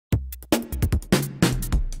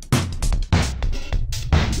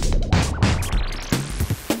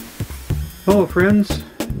Hello friends,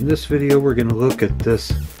 in this video we're going to look at this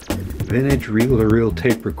vintage reel-to-reel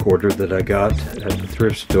tape recorder that I got at the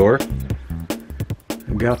thrift store.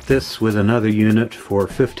 I got this with another unit for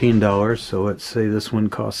 $15, so let's say this one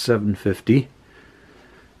cost $7.50.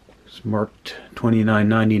 It's marked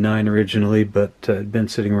 $29.99 originally, but had been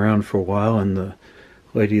sitting around for a while and the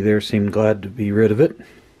lady there seemed glad to be rid of it. In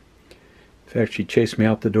fact, she chased me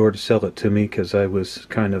out the door to sell it to me because I was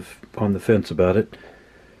kind of on the fence about it.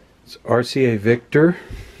 It's RCA Victor.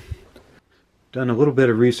 Done a little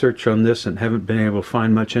bit of research on this and haven't been able to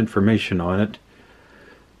find much information on it.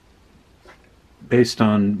 Based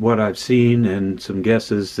on what I've seen and some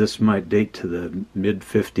guesses, this might date to the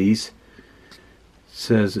mid-50s. It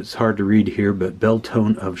says, it's hard to read here, but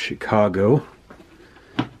Belltone of Chicago.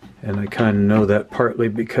 And I kind of know that partly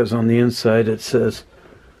because on the inside it says,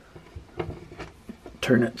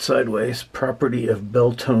 turn it sideways, property of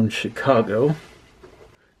Belltone, Chicago.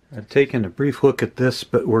 I've taken a brief look at this,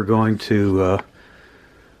 but we're going to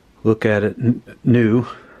look at it new.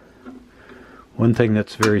 One thing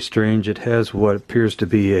that's very strange, it has what appears to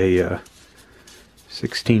be a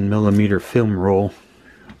 16mm film roll,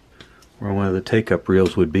 where one of the take-up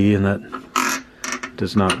reels would be, and that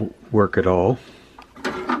does not work at all.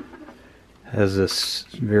 Has this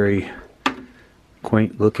very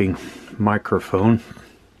quaint looking microphone.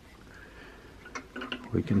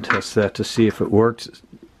 We can test that to see if it works. It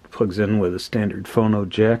plugs in with a standard phono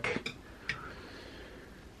jack.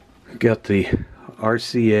 Got the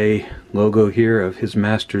RCA logo here of his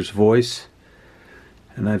master's voice,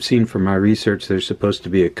 and I've seen from my research there's supposed to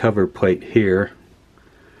be a cover plate here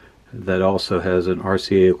that also has an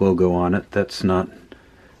RCA logo on it. That's not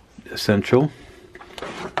essential,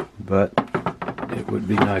 but it would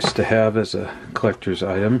be nice to have as a collector's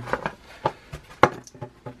item.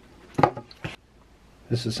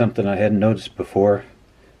 This is something I hadn't noticed before.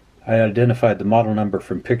 I identified the model number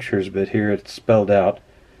from pictures, but here it's spelled out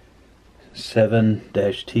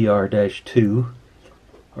 7-TR-2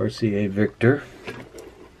 RCA Victor.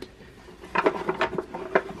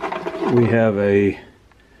 We have a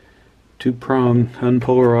two-prong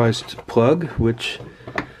unpolarized plug, which,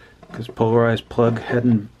 because polarized plug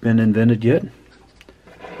hadn't been invented yet.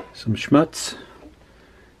 Some schmutz.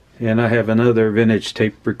 And I have another vintage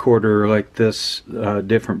tape recorder like this,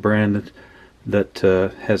 different brand that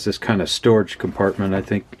has this kind of storage compartment. I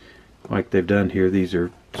think, like they've done here, these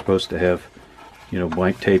are supposed to have, you know,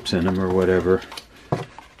 blank tapes in them or whatever.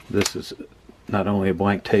 This is not only a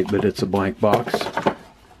blank tape, but it's a blank box.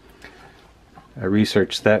 I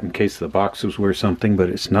researched that in case the box was worth something,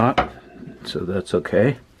 but it's not, so that's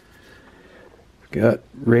okay. Got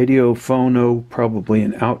radio phono, probably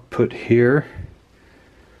an output here.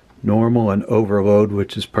 Normal and overload,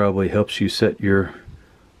 which is probably helps you set your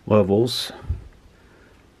levels.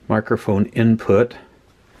 Microphone input,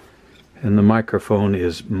 and the microphone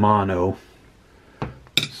is mono,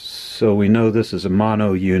 so we know this is a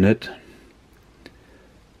mono unit.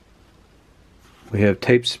 We have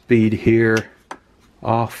tape speed here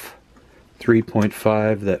off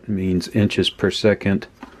 3.5, that means inches per second,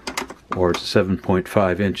 or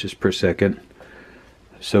 7.5 inches per second.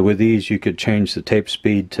 So with these you could change the tape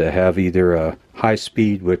speed to have either a high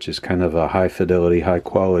speed, which is kind of a high fidelity, high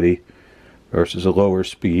quality, versus a lower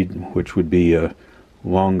speed, which would be a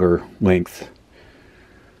longer length.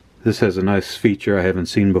 This has a nice feature I haven't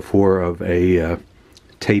seen before of a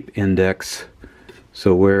tape index.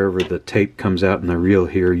 So wherever the tape comes out in the reel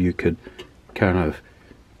here, you could kind of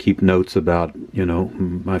keep notes about, you know,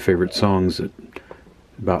 my favorite songs at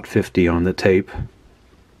about 50 on the tape.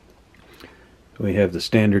 We have the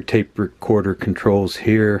standard tape recorder controls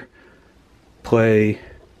here: play,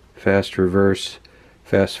 fast reverse,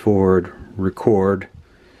 fast forward, record.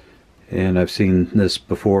 And I've seen this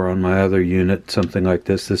before on my other unit, something like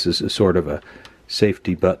this. This is a sort of a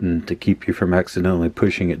safety button to keep you from accidentally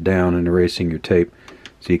pushing it down and erasing your tape.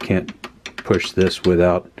 So you can't push this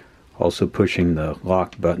without also pushing the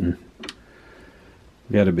lock button.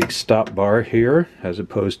 We got a big stop bar here as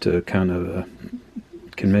opposed to kind of a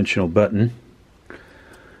conventional button.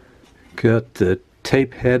 Got the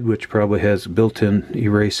tape head, which probably has a built-in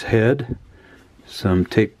erase head. Some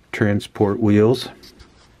tape transport wheels.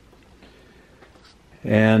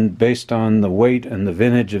 And based on the weight and the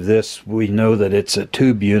vintage of this, we know that it's a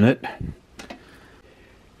tube unit.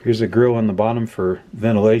 Here's a grill on the bottom for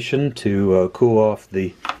ventilation to cool off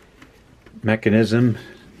the mechanism,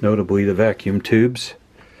 notably the vacuum tubes.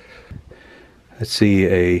 I see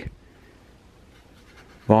a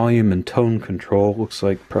volume and tone control. Looks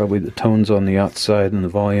like probably the tone's on the outside and the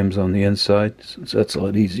volume's on the inside, since that's a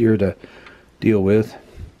lot easier to deal with.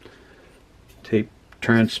 Tape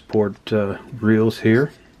transport reels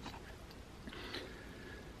here.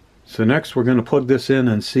 So next we're going to plug this in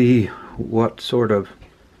and see what sort of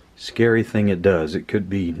scary thing it does. It could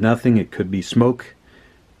be nothing, it could be smoke,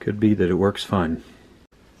 it could be that it works fine.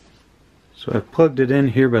 So I've plugged it in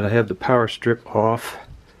here, but I have the power strip off.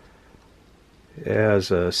 As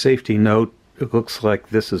a safety note, it looks like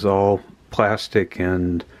this is all plastic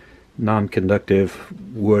and non-conductive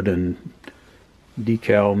wood and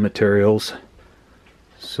decal materials.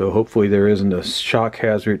 So hopefully there isn't a shock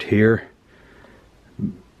hazard here.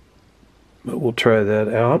 But we'll try that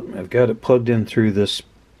out. I've got it plugged in through this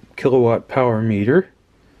kilowatt power meter.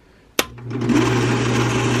 Came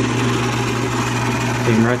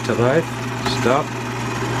right to life. Stop.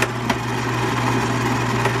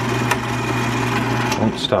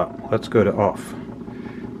 Won't stop. Let's go to off.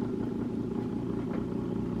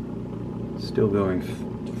 Still going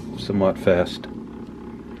somewhat fast.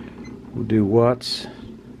 We'll do watts.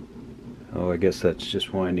 Oh, I guess that's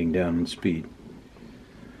just winding down in speed.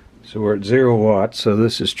 So we're at 0 watts, so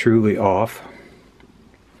this is truly off.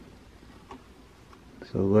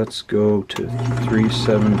 So let's go to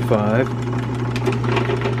 375.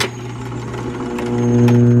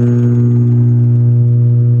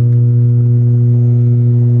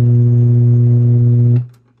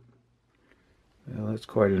 Well, that's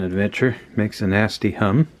quite an adventure. Makes a nasty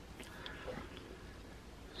hum.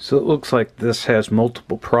 So it looks like this has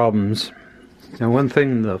multiple problems. Now, one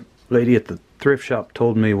thing the lady at the thrift shop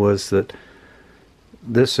told me was that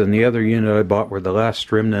this and the other unit I bought were the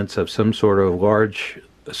last remnants of some sort of large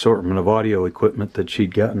assortment of audio equipment that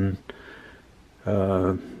she'd gotten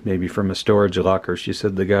maybe from a storage locker. She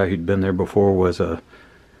said the guy who'd been there before was a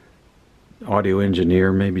audio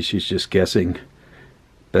engineer. Maybe she's just guessing.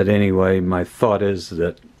 But anyway, my thought is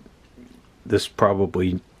that this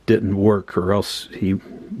probably didn't work, or else he,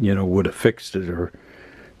 would have fixed it, or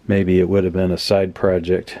maybe it would have been a side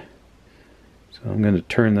project. So I'm going to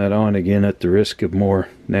turn that on again at the risk of more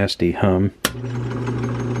nasty hum.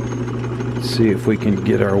 Let's see if we can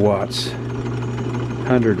get our watts.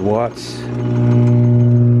 100 watts.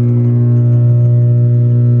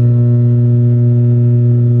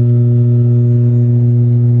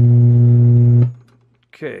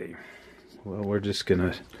 Okay, well, we're just going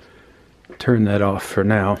to turn that off for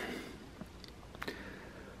now.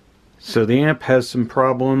 So the amp has some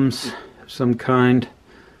problems of some kind.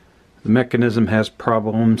 The mechanism has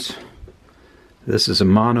problems. This is a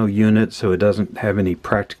mono unit, so it doesn't have any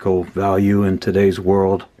practical value in today's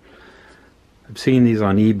world. I've seen these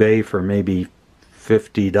on eBay for maybe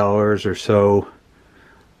 $50 or so.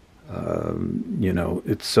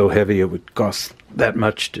 It's so heavy it would cost that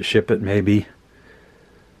much to ship it maybe.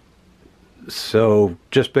 So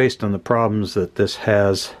just based on the problems that this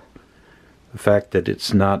has, the fact that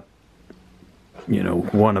it's not,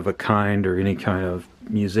 one of a kind or any kind of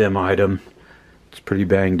museum item, it's pretty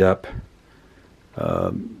banged up.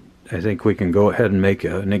 I think we can go ahead and make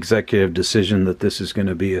an executive decision that this is going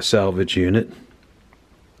to be a salvage unit.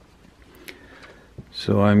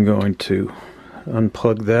 So I'm going to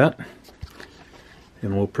unplug that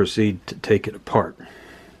and we'll proceed to take it apart.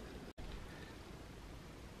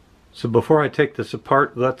 So before I take this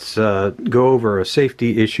apart, let's go over a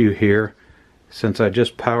safety issue here. Since I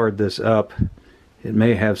just powered this up, it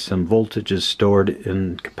may have some voltages stored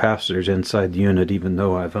in capacitors inside the unit, even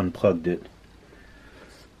though I've unplugged it.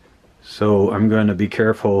 So I'm going to be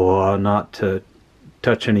careful not to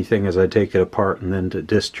touch anything as I take it apart, and then to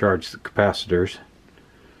discharge the capacitors.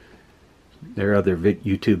 There are other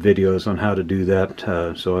YouTube videos on how to do that,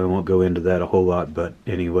 so I won't go into that a whole lot. But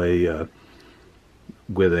anyway,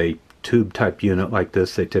 with a tube type unit like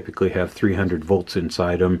this, they typically have 300 volts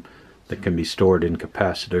inside them that can be stored in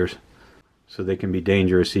capacitors. So they can be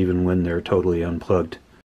dangerous even when they're totally unplugged.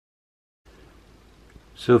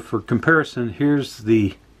 So for comparison, here's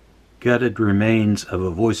the gutted remains of a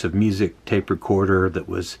Voice of Music tape recorder that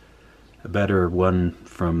was a better one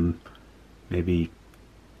from maybe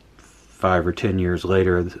 5 or 10 years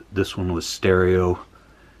later. This one was stereo.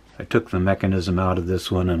 I took the mechanism out of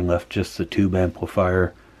this one and left just the tube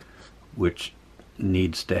amplifier, which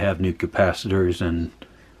needs to have new capacitors and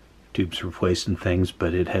tubes replaced and things,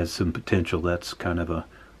 but it has some potential. That's kind of a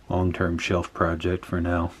long-term shelf project for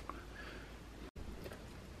now.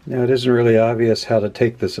 Now, it isn't really obvious how to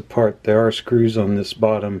take this apart. There are screws on this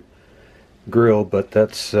bottom grill, but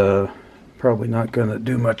that's probably not going to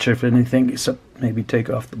do much of anything except maybe take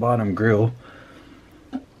off the bottom grill.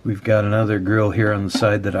 We've got another grill here on the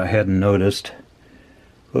side that I hadn't noticed.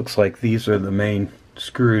 Looks like these are the main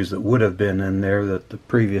screws that would have been in there that the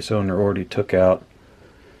previous owner already took out.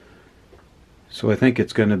 So I think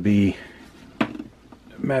it's going to be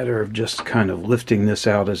matter of just kind of lifting this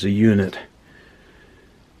out as a unit.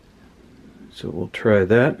 So we'll try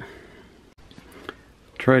that.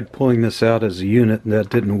 Tried pulling this out as a unit and that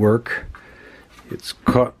didn't work. It's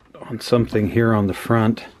caught on something here on the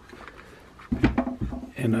front,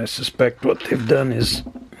 and I suspect what they've done is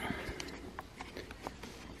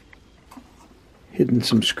hidden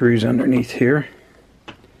some screws underneath here.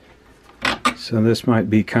 So this might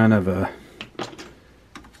be kind of a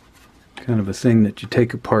thing that you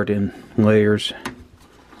take apart in layers.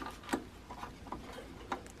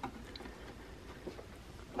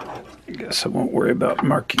 I guess I won't worry about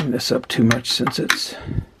marking this up too much since it's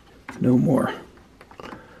no more.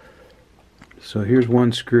 So here's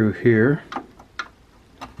one screw here.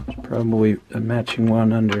 There's probably a matching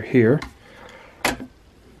one under here.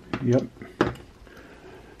 Yep.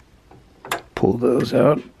 Pull those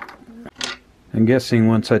out. I'm guessing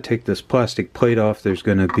once I take this plastic plate off, there's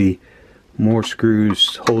going to be more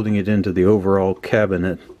screws holding it into the overall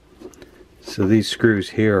cabinet. So these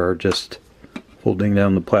screws here are just holding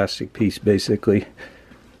down the plastic piece basically.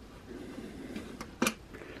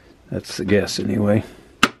 That's the guess anyway.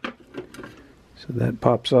 So that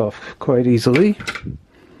pops off quite easily.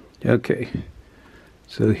 Okay,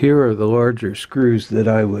 so here are the larger screws that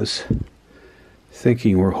I was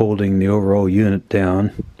thinking were holding the overall unit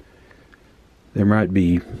down. There might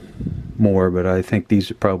be more, but I think these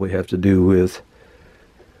probably have to do with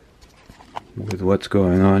what's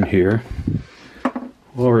going on here.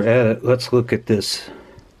 While we're at it, let's look at this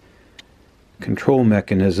control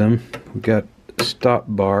mechanism. We've got a stop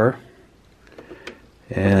bar,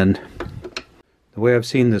 and the way I've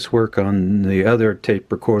seen this work on the other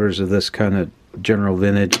tape recorders of this kind of general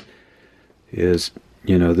vintage is,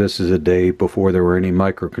 you know, this is a day before there were any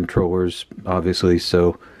microcontrollers, obviously,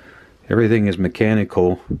 so everything is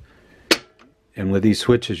mechanical. And with these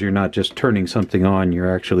switches, you're not just turning something on,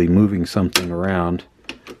 you're actually moving something around.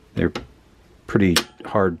 They're pretty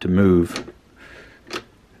hard to move.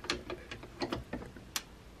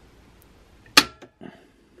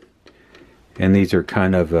 And these are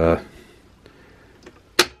kind of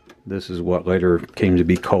this is what later came to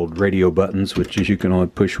be called radio buttons, which is you can only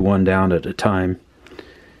push one down at a time.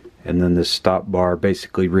 And then this stop bar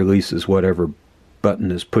basically releases whatever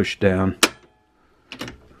button is pushed down.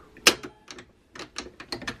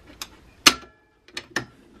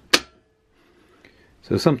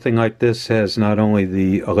 So something like this has not only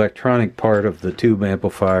the electronic part of the tube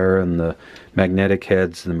amplifier and the magnetic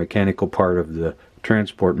heads and the mechanical part of the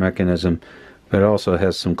transport mechanism, but it also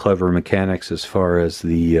has some clever mechanics as far as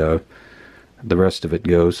the rest of it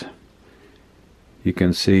goes. You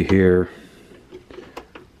can see here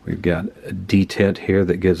we've got a detent here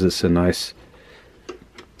that gives us a nice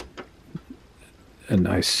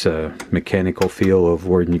mechanical feel of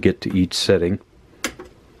where you get to each setting.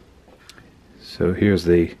 So here's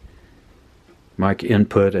the mic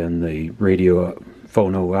input and the radio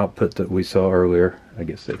phono output that we saw earlier. I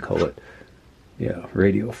guess they call it, yeah,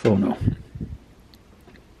 radio phono.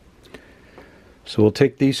 So we'll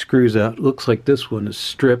take these screws out. Looks like this one is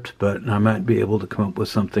stripped, but I might be able to come up with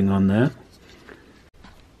something on that.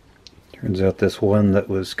 Turns out this one that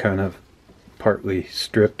was kind of partly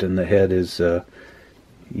stripped and the head is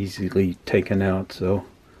easily taken out. So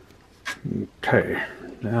okay,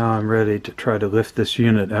 now I'm ready to try to lift this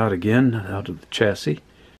unit out again, out of the chassis.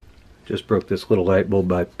 Just broke this little light bulb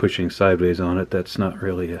by pushing sideways on it. That's not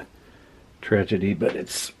really a tragedy, but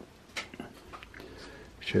it's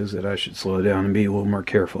shows that I should slow down and be a little more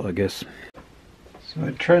careful, I guess. So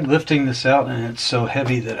I tried lifting this out, and it's so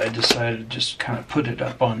heavy that I decided to just kind of put it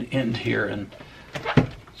up on the end here and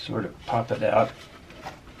sort of pop it out.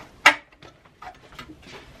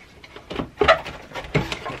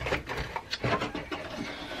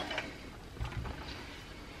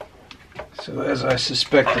 So as I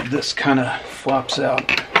suspected, this kind of flops out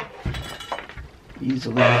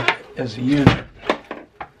easily as a unit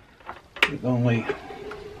with only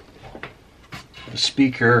a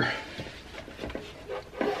speaker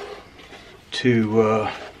to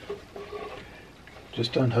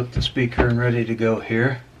just unhook the speaker and ready to go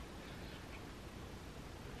here.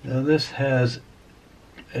 Now this has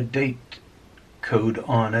a date code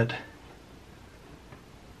on it,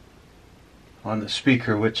 on the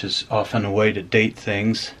speaker, which is often a way to date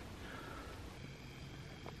things.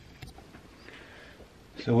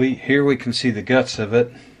 So here we can see the guts of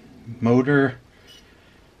it. Motor,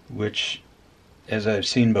 which, as I've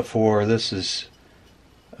seen before, this is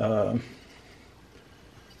probably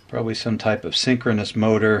some type of synchronous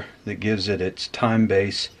motor that gives it its time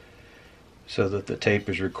base so that the tape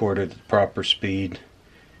is recorded at the proper speed.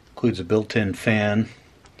 Includes a built-in fan.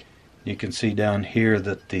 You can see down here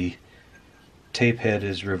that the tape head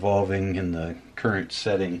is revolving in the current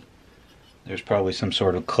setting. There's probably some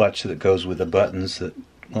sort of clutch that goes with the buttons that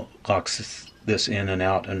locks this in and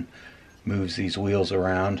out and moves these wheels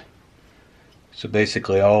around. So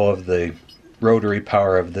basically all of the rotary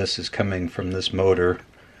power of this is coming from this motor,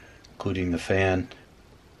 including the fan.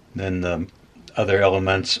 Then the other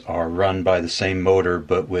elements are run by the same motor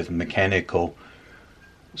but with mechanical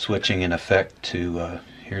switching in effect to,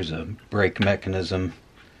 here's a brake mechanism.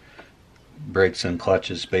 Brakes and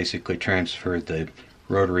clutches basically transfer the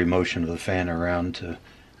rotary motion of the fan around to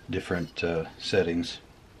different settings.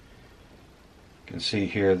 You can see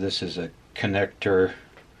here this is a connector.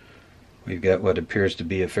 We've got what appears to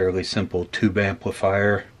be a fairly simple tube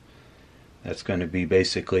amplifier. That's going to be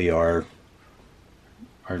basically our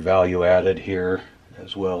value added here,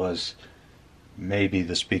 as well as maybe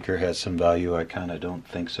the speaker has some value. I kind of don't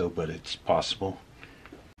think so, but it's possible.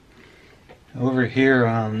 Over here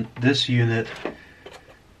on this unit,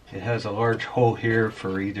 it has a large hole here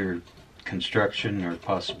for either construction or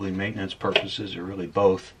possibly maintenance purposes, or really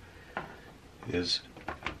both.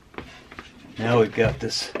 Now we've got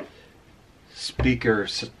this speaker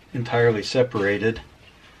entirely separated,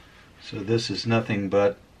 so this is nothing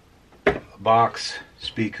but a box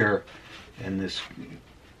speaker and this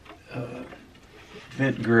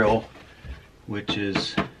vent grill, which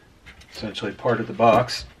is essentially part of the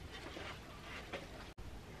box.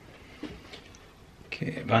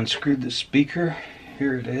 Okay, I've unscrewed the speaker.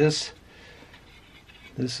 Here it is.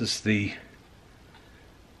 This is the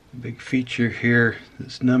big feature here.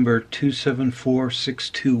 This number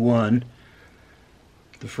 274621.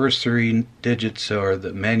 The first three digits are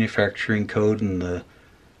the manufacturing code, and the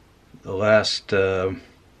last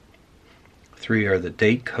three are the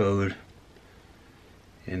date code.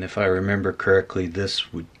 And if I remember correctly,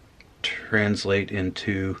 this would translate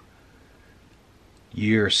into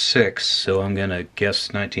year 6, so I'm gonna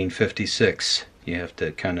guess 1956. You have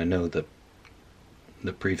to kind of know the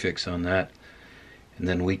prefix on that. And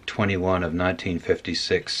then week 21 of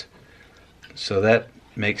 1956. So that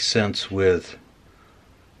makes sense with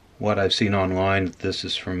what I've seen online. This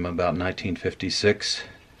is from about 1956.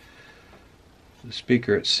 The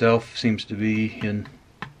speaker itself seems to be in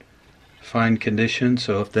fine condition,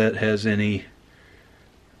 so if that has any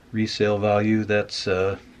resale value, that's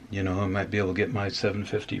you know, I might be able to get my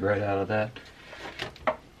 $750 right out of that.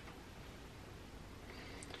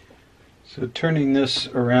 So turning this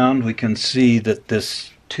around, we can see that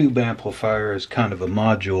this tube amplifier is kind of a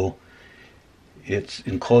module. It's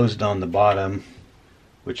enclosed on the bottom,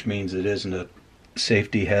 which means it isn't a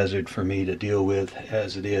safety hazard for me to deal with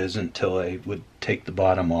as it is until I would take the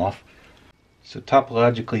bottom off. So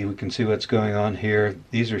topologically we can see what's going on here.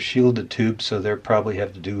 These are shielded tubes, so they probably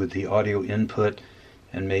have to do with the audio input,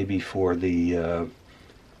 and maybe for the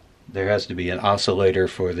there has to be an oscillator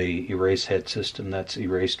for the erase head system that's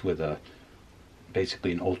erased with a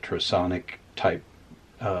basically an ultrasonic type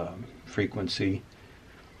frequency.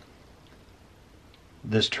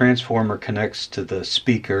 This transformer connects to the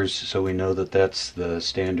speakers, so we know that that's the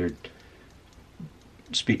standard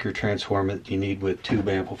speaker transformer that you need with tube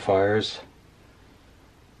amplifiers.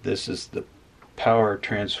 This is the power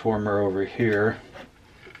transformer over here,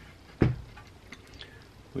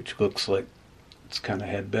 which looks like it's kind of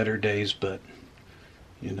had better days, but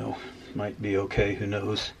you know, might be okay, who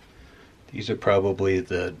knows. These are probably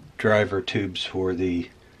the driver tubes for the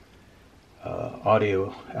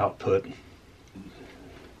audio output.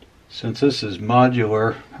 Since this is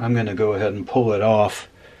modular, I'm going to go ahead and pull it off,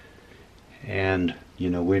 and you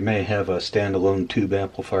know, we may have a standalone tube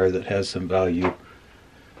amplifier that has some value.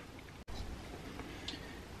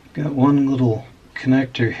 Got one little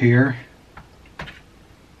connector here.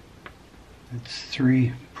 It's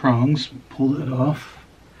 3 prongs. Pull it off.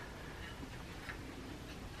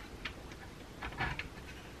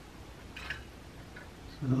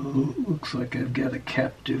 So it looks like I've got a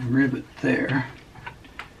captive rivet there.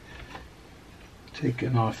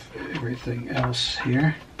 Taking off everything else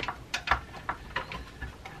here.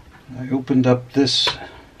 I opened up this,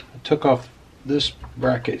 I took off this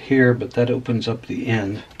bracket here, but that opens up the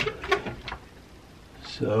end.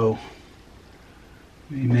 So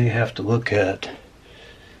we may have to look at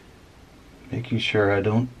making sure I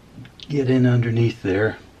don't get in underneath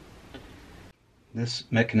there. This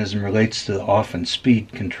mechanism relates to the off and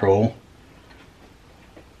speed control.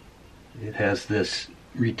 It has this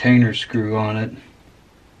retainer screw on it,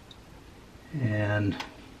 and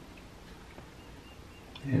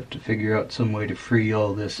you have to figure out some way to free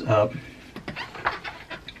all this up.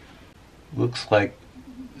 Looks like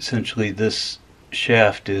essentially this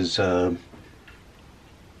shaft is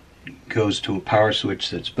goes to a power switch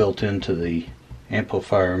that's built into the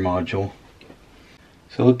amplifier module.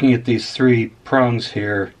 So looking at these three prongs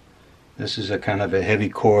here, this is a kind of a heavy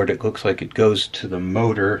cord. It looks like it goes to the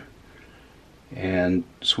motor and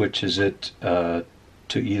switches it to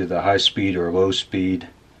either the high speed or low speed.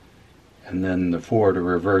 And then the forward or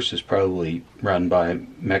reverse is probably run by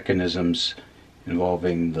mechanisms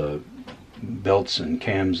involving the belts and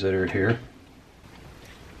cams that are here.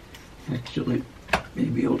 Actually,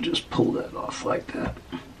 maybe I'll just pull that off like that.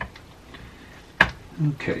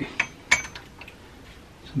 Okay.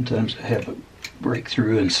 Sometimes I have a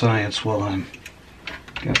breakthrough in science while I'm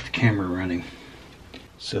got the camera running.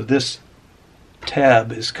 So this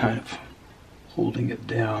tab is kind of holding it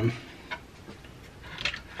down.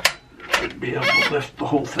 I'd be able to lift the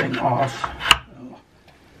whole thing off. Oh,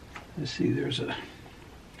 let's see, there's a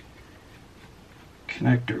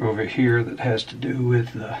connector over here that has to do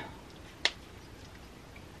with the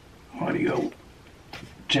audio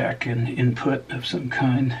jack and input of some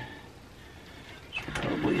kind. There's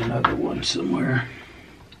probably another one somewhere.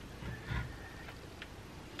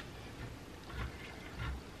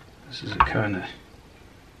 This is a kind of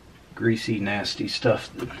greasy, nasty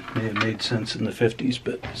stuff that may have made sense in the 50s,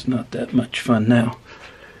 but it's not that much fun now.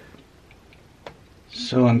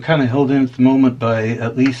 So I'm kind of held in at the moment by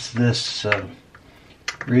at least this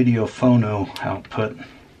radio phono output.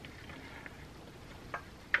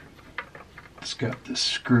 It's got this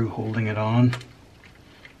screw holding it on.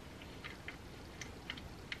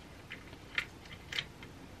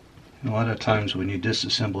 And a lot of times when you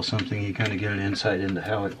disassemble something, you kind of get an insight into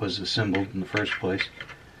how it was assembled in the first place.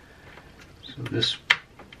 So this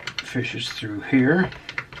fishes through here.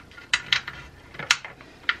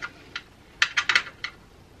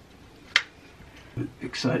 I'm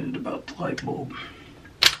excited about the light bulb.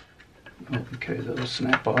 Okay, that'll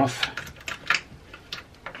snap off.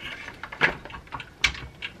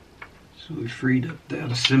 So we freed up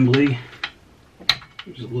that assembly.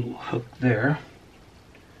 There's a little hook there.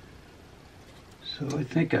 So I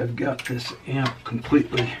think I've got this amp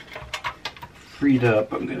completely freed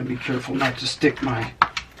up. I'm going to be careful not to stick my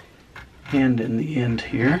hand in the end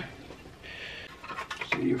here.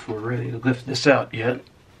 See if we're ready to lift this out yet.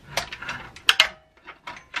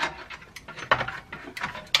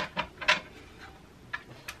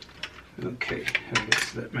 Okay, I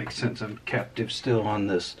guess that makes sense. I'm captive still on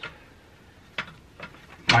this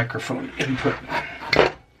microphone input,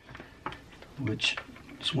 which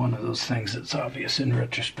is one of those things that's obvious in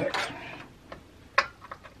retrospect.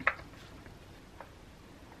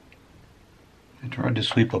 I tried to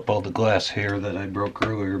sweep up all the glass here that I broke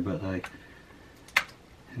earlier, but I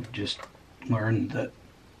have just learned that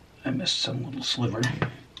I missed some little sliver.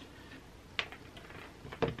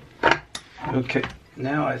 Okay,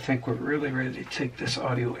 now I think we're really ready to take this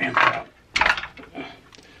audio amp out.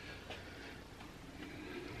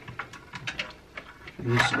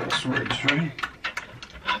 These last words, right?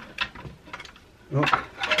 Oh,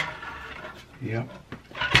 yep.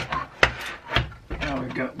 Now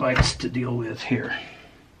we've got lights to deal with here.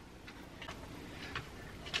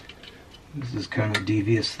 This is kind of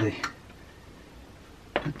devious. They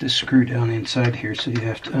put this screw down inside here, so you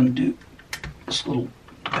have to undo this little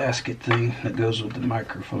basket thing that goes with the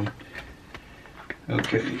microphone.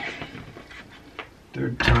 Okay,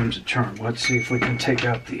 third time's a charm. Let's see if we can take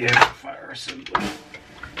out the amplifier assembly.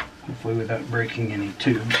 Hopefully without breaking any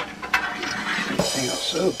tubes. Anything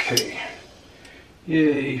else? Okay.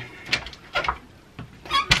 Yay.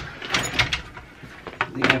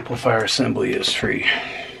 The amplifier assembly is free.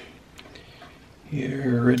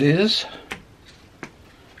 Here it is.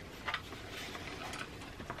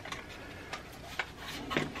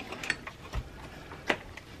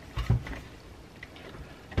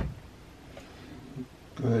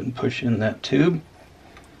 Go ahead and push in that tube.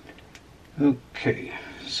 Okay,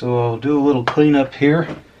 so I'll do a little cleanup here,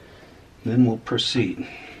 then we'll proceed.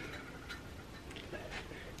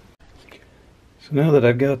 So now that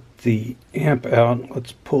I've got the amp out,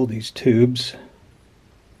 let's pull these tubes.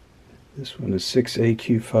 This one is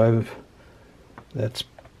 6AQ5. That's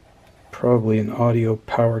probably an audio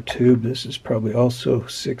power tube. This is probably also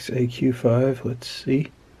 6AQ5. Let's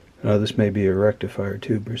see. Oh, this may be a rectifier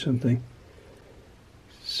tube or something.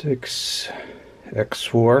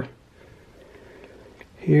 6X4.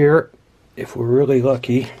 Here, if we're really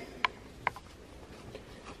lucky,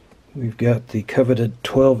 we've got the coveted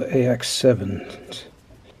 12AX7.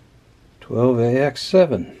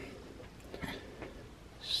 12AX7.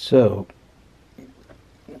 So,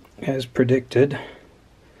 as predicted,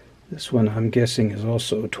 this one I'm guessing is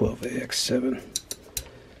also 12AX7.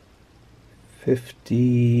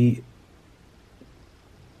 50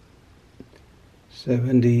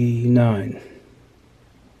 79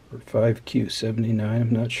 or 5Q79,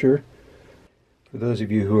 I'm not sure. For those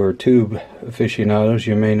of you who are tube aficionados,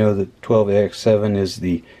 you may know that 12AX7 is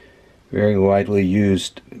the very widely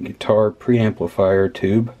used guitar preamplifier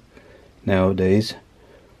tube nowadays,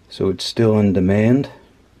 so it's still in demand.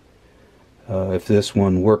 If this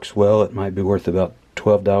one works well, it might be worth about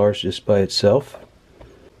 $12 just by itself.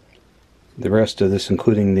 The rest of this,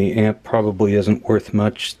 including the amp, probably isn't worth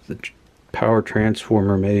much. The power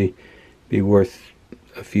transformer may be worth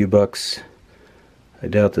a few bucks. I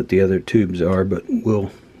doubt that the other tubes are, but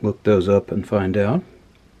we'll look those up and find out.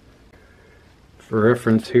 For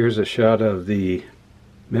reference, here's a shot of the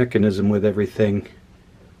mechanism with everything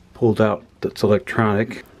pulled out that's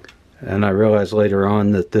electronic. And I realized later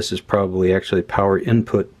on that this is probably actually power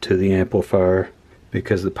input to the amplifier,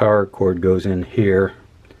 because the power cord goes in here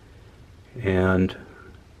and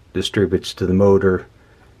distributes to the motor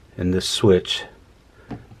and this switch.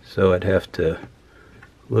 So I'd have to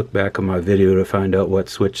look back on my video to find out what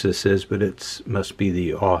switch this is, but it must be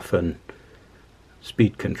the off and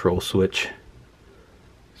speed control switch.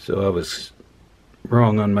 So I was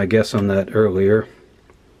wrong on my guess on that earlier.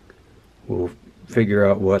 We'll figure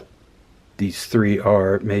out what these three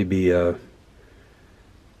are. Maybe a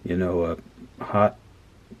hot,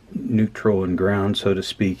 neutral, and ground, so to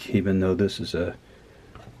speak, even though this is a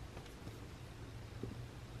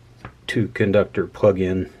two-conductor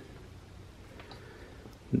plug-in.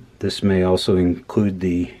 This may also include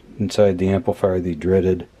inside the amplifier, the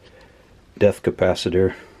dreaded death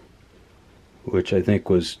capacitor, which I think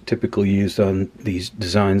was typically used on these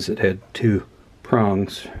designs that had two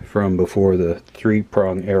prongs from before the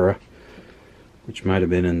three-prong era, which might have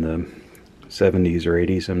been in the 70s or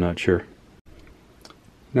 80s, I'm not sure.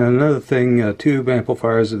 Now another thing, tube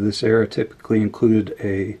amplifiers of this era typically include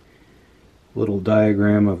a little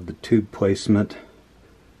diagram of the tube placement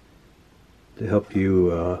to help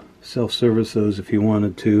you self-service those if you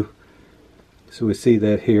wanted to. So we see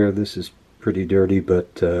that here. This is pretty dirty,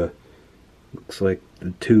 but looks like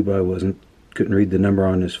the tube couldn't read the number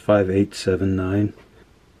on is 5879.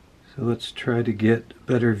 So let's try to get a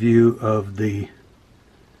better view of the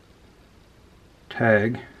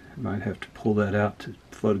tag. I might have to pull that out to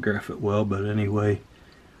photograph it well, but anyway,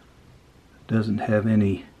 it doesn't have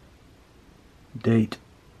any date.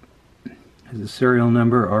 It has a serial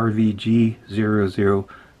number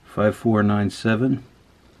RVG005497,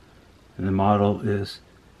 and the model is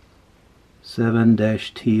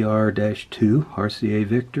 7-TR-2 RCA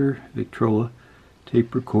Victor Victrola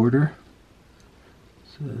tape recorder.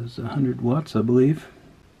 Says 100 watts, I believe.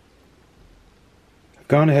 I've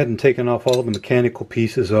gone ahead and taken off all the mechanical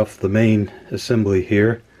pieces off the main assembly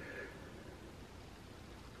here.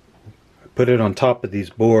 I put it on top of these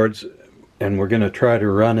boards, and we're going to try to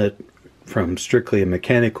run it from strictly a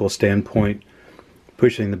mechanical standpoint,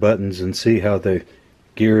 pushing the buttons, and see how the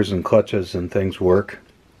gears and clutches and things work.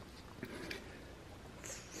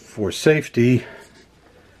 For safety,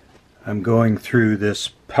 I'm going through this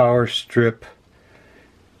power strip,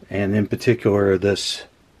 and in particular this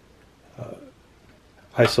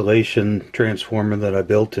isolation transformer that I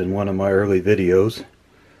built in one of my early videos.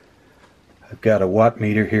 I've got a watt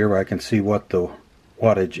meter here where I can see what the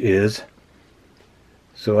wattage is,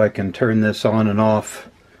 so I can turn this on and off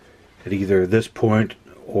at either this point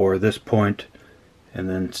or this point and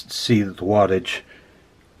then see the wattage.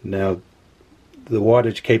 Now the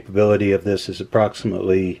wattage capability of this is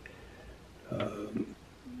approximately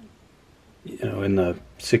in the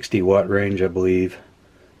 60 watt range, I believe,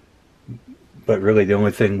 but really the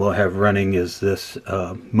only thing we'll have running is this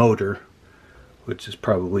motor, which is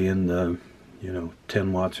probably in the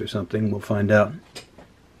 10 watts or something. We'll find out.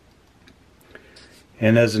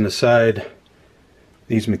 And as an aside,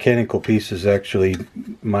 these mechanical pieces actually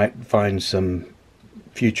might find some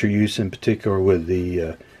future use, in particular with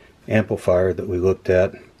the amplifier that we looked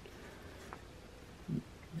at.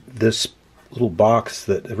 This little box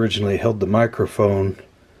that originally held the microphone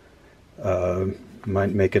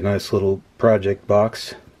might make a nice little project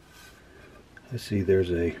box. I see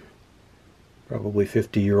there's a probably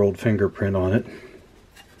 50-year-old fingerprint on it.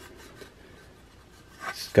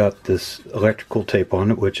 It's got this electrical tape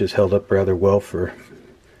on it, which is held up rather well for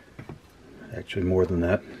actually more than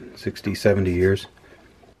that, 60-70 years.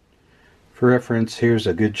 For reference, here's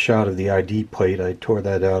a good shot of the ID plate. I tore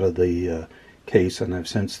that out of the case, and I've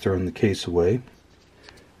since thrown the case away.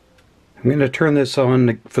 I'm going to turn this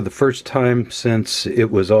on for the first time since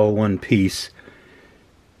it was all one piece.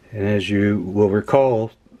 And as you will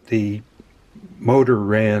recall, the motor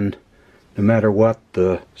ran no matter what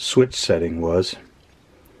the switch setting was.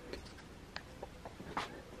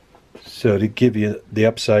 So to give you the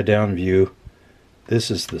upside down view,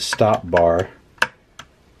 this is the stop bar,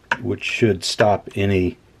 which should stop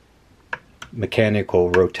any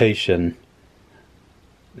mechanical rotation.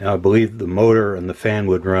 Now I believe the motor and the fan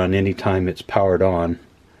would run anytime it's powered on.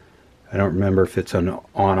 I don't remember if it's an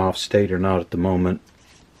on-off state or not at the moment,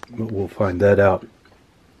 but we'll find that out.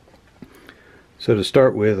 So to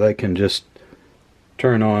start with, I can just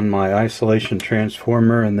turn on my isolation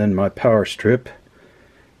transformer and then my power strip.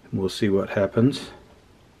 We'll see what happens.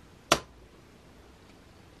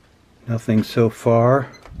 Nothing so far.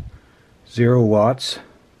 0 watts.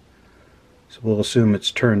 So we'll assume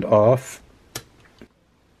it's turned off.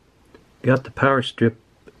 Got the power strip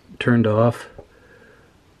turned off.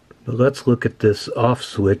 But let's look at this off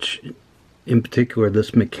switch, in particular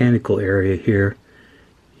this mechanical area here.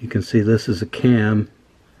 You can see this is a cam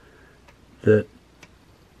that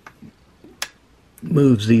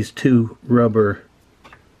moves these 2 rubber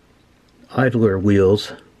idler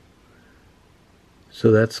wheels.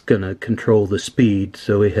 So that's going to control the speed.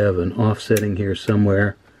 So we have an offsetting here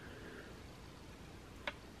somewhere.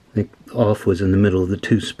 I think off was in the middle of the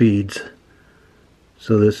 2 speeds.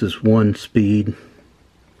 So this is 1 speed.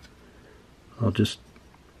 I'll just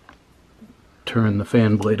turn the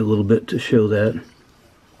fan blade a little bit to show that.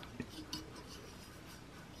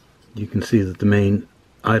 You can see that the main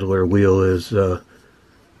idler wheel is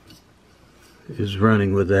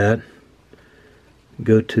running with that.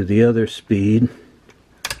 Go to the other speed.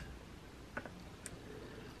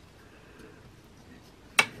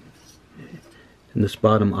 And this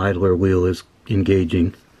bottom idler wheel is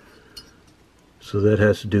engaging. So that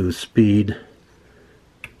has to do with speed.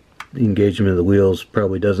 The engagement of the wheels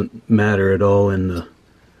probably doesn't matter at all in the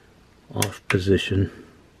off position.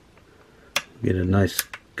 Get a nice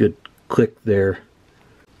good click there.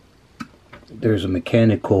 There's a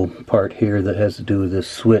mechanical part here that has to do with this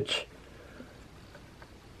switch.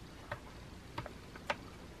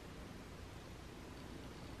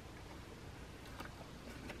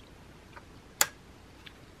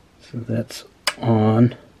 So that's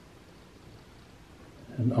on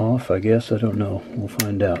and off, I guess. I don't know. We'll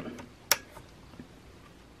find out.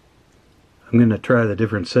 I'm going to try the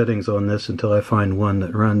different settings on this until I find one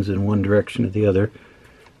that runs in one direction or the other.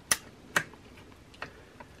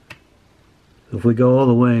 If we go all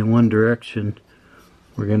the way in one direction,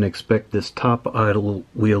 we're going to expect this top idle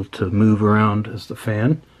wheel to move around as the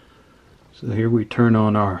fan. So here we turn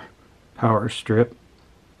on our power strip.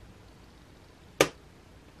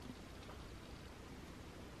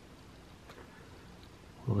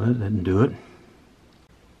 Well, that didn't do it.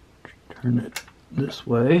 Turn it this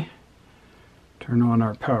way. Turn on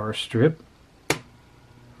our power strip.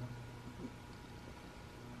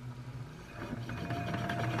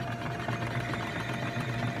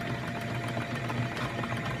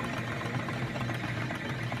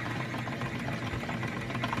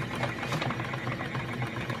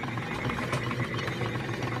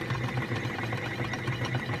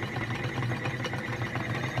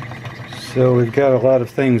 So we've got a lot of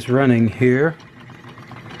things running here.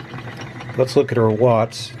 Let's look at our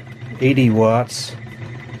watts. 80 watts,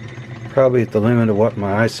 probably at the limit of what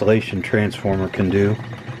my isolation transformer can do.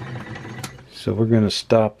 So we're going to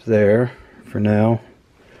stop there for now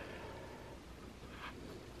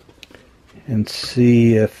and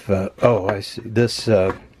see if oh, I see this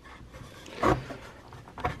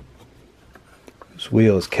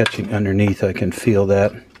wheel is catching underneath. I can feel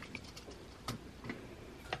that.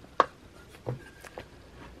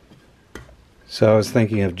 So I was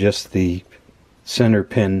thinking of just the center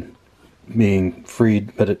pin being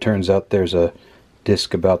freed, but it turns out there's a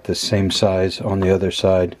disc about the same size on the other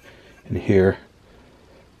side and here.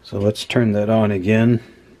 So let's turn that on again.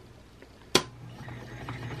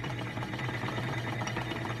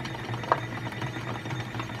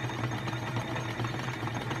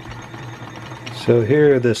 So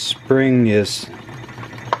here the spring is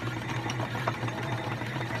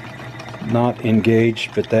not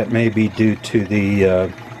engaged, but that may be due to the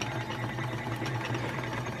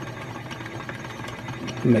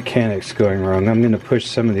mechanics going wrong. I'm going to push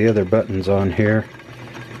some of the other buttons on here.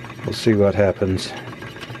 We'll see what happens.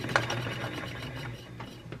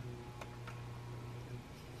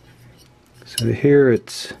 So here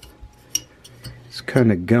it's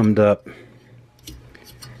kind of gummed up.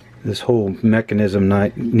 This whole mechanism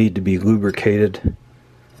might need to be lubricated.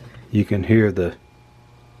 You can hear the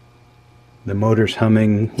motor's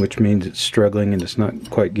humming, which means it's struggling and it's not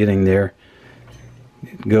quite getting there.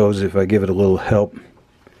 It goes if I give it a little help.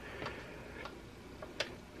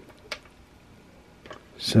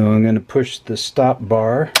 So I'm going to push the stop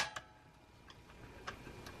bar.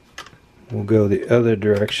 We'll go the other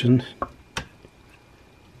direction.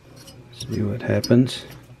 See what happens.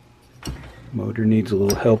 Motor needs a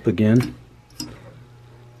little help again.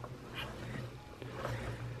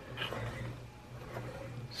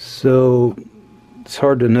 So it's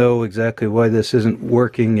hard to know exactly why this isn't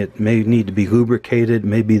working. It may need to be lubricated.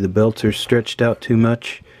 Maybe the belts are stretched out too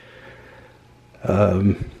much.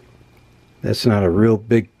 That's not a real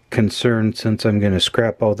big concern since I'm going to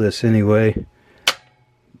scrap all this anyway.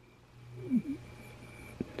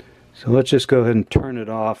 So let's just go ahead and turn it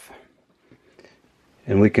off,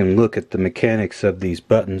 and we can look at the mechanics of these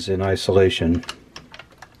buttons in isolation.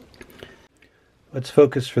 Let's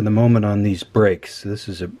focus for the moment on these brakes. This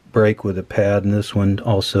is a brake with a pad, and this one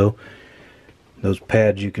also. Those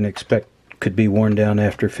pads you can expect could be worn down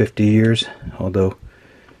after 50 years, although,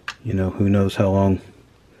 you know, who knows how long.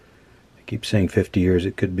 I keep saying 50 years,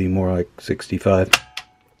 it could be more like 65.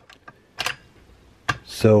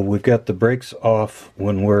 So we've got the brakes off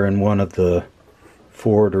when we're in one of the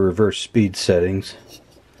forward or reverse speed settings.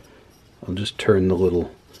 I'll just turn the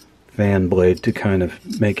little fan blade to kind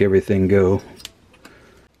of make everything go.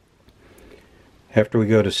 After we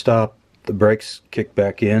go to stop, the brakes kick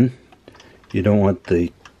back in. You don't want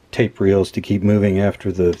the tape reels to keep moving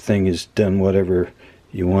after the thing has done whatever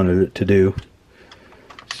you wanted it to do.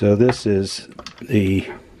 So this is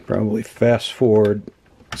the probably fast forward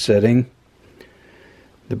setting.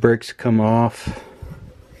 The brakes come off.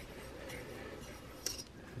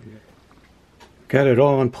 Got it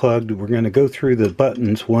all unplugged. We're going to go through the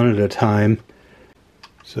buttons one at a time.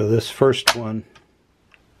 So this first one,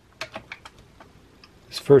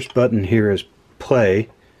 this first button here is play.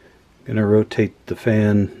 I'm going to rotate the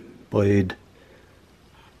fan blade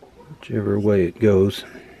whichever way it goes.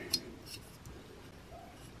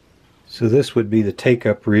 So this would be the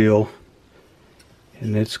take-up reel,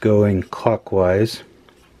 and it's going clockwise.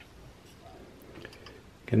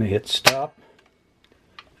 Gonna hit stop,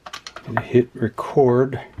 gonna hit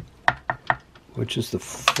record, which is the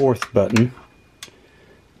fourth button.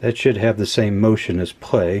 That should have the same motion as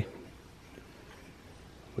play,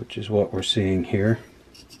 which is what we're seeing here.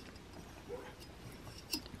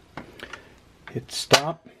 Hit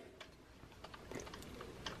stop.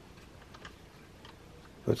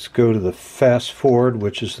 Let's go to the fast forward,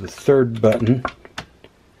 which is the third button.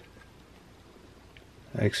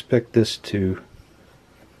 I expect this to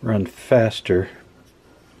run faster,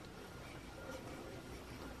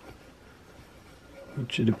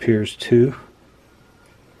 which it appears to.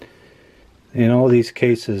 In all these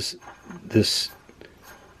cases, this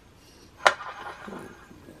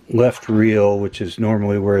left reel, which is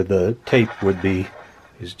normally where the tape would be,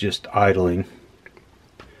 is just idling.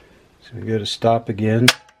 So we go to stop again.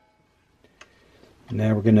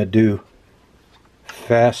 Now we're going to do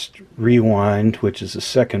fast rewind, which is the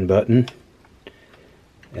second button.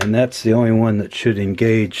 And that's the only one that should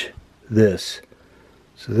engage this.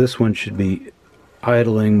 So this one should be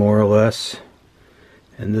idling more or less,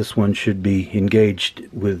 and this one should be engaged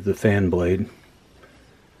with the fan blade.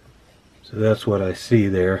 So that's what I see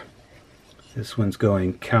there. This one's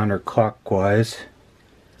going counterclockwise,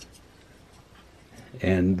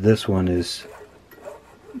 and this one is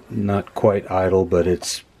not quite idle, but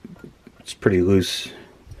it's pretty loose,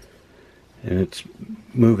 and it's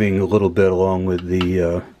moving a little bit along with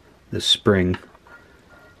the spring.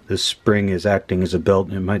 This spring is acting as a belt,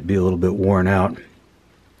 and it might be a little bit worn out,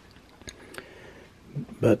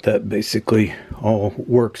 but that basically all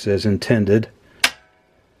works as intended.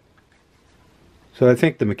 So I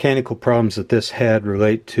think the mechanical problems that this had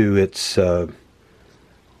relate to its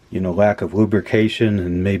lack of lubrication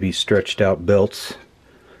and maybe stretched out belts.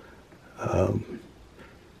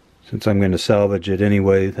 Since I'm going to salvage it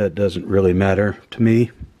anyway, that doesn't really matter to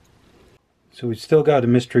me. So we still got a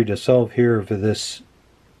mystery to solve here for this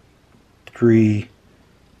 3-pin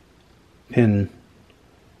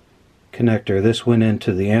connector. This went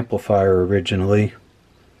into the amplifier originally.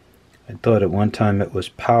 I thought at one time it was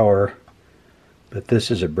power, but this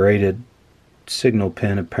is a braided signal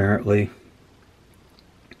pin apparently.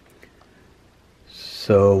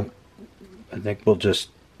 So I think we'll just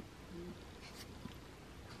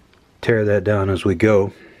tear that down as we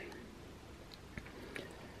go.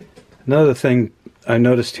 Another thing I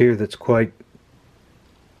noticed here that's quite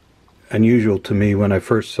unusual to me when I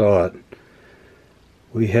first saw it,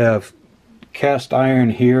 we have cast iron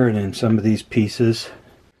here and in some of these pieces.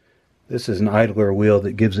 This is an idler wheel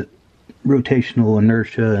that gives it rotational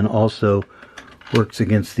inertia and also works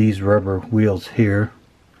against these rubber wheels here.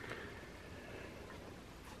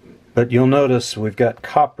 But you'll notice we've got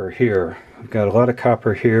copper here. We've got a lot of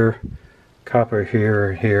copper here,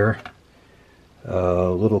 here. A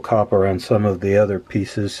little copper on some of the other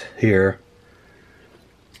pieces here.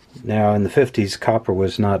 Now in the 50s, copper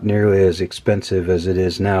was not nearly as expensive as it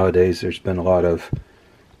is nowadays. There's been a lot of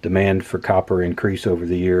demand for copper increase over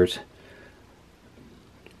the years.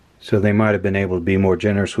 So they might have been able to be more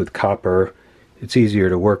generous with copper. It's easier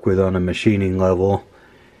to work with on a machining level.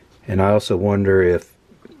 And I also wonder if,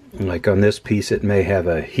 like on this piece, it may have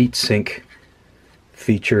a heat sink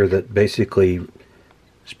feature that basically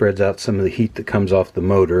spreads out some of the heat that comes off the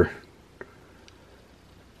motor.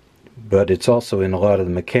 But it's also in a lot of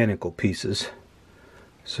the mechanical pieces.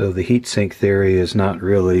 So the heat sink theory is not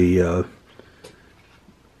really the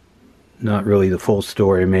full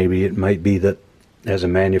story. Maybe it might be that as a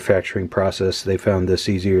manufacturing process they found this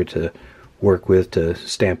easier to work with to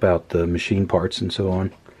stamp out the machine parts and so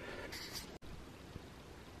on.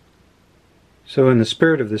 So in the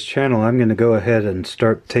spirit of this channel, I'm going to go ahead and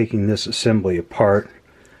start taking this assembly apart.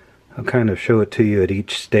 I'll kind of show it to you at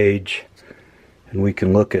each stage, and we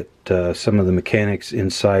can look at some of the mechanics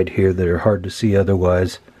inside here that are hard to see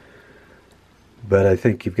otherwise. But I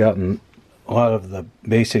think you've gotten a lot of the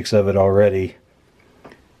basics of it already.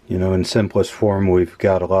 You know, in simplest form, we've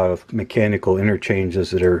got a lot of mechanical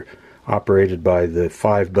interchanges that are operated by the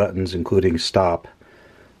 5 buttons, including stop,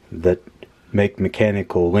 that make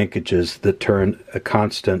mechanical linkages that turn a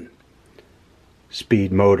constant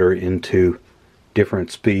speed motor into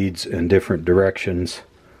different speeds and different directions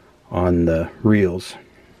on the reels.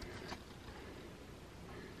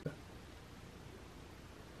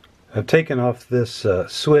 I've taken off this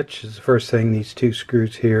switch. Is the first thing, these 2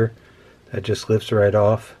 screws here. That just lifts right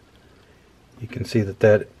off. You can see that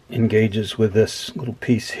that engages with this little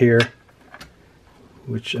piece here,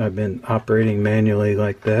 which I've been operating manually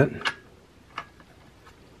like that.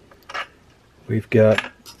 We've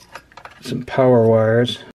got some power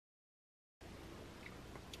wires.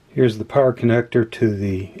 Here's the power connector to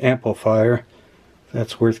the amplifier.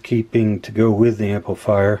 That's worth keeping to go with the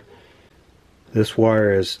amplifier. This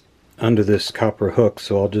wire is under this copper hook,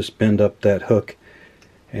 so I'll just bend up that hook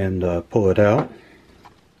and pull it out.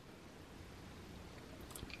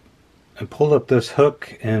 I pulled up this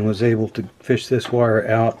hook and was able to fish this wire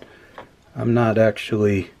out. I'm not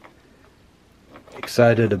actually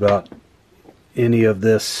excited about any of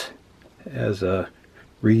this as a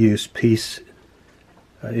reuse piece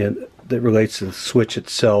that relates to the switch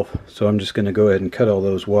itself, so I'm just going to go ahead and cut all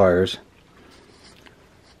those wires.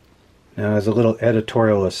 Now, as a little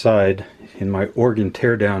editorial aside, in my organ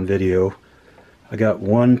teardown video, I got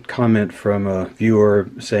one comment from a viewer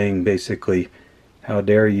saying basically, how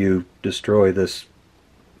dare you destroy this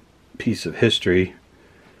piece of history.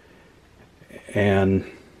 And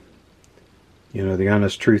you know, the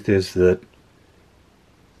honest truth is that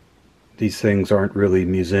these things aren't really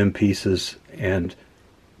museum pieces, and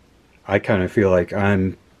I kind of feel like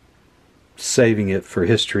I'm saving it for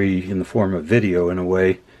history in the form of video in a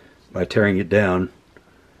way by tearing it down,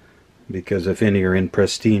 because if any are in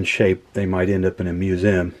pristine shape they might end up in a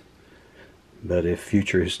museum. But if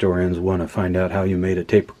future historians want to find out how you made a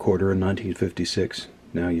tape recorder in 1956,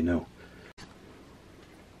 now you know.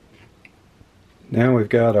 Now we've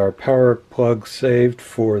got our power plug saved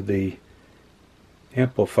for the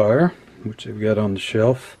amplifier, which I've got on the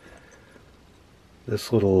shelf.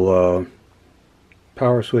 This little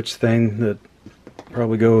power switch thing that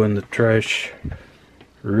probably go in the trash.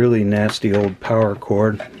 Really nasty old power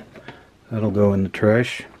cord. That'll go in the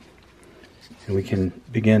trash. And we can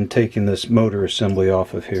begin taking this motor assembly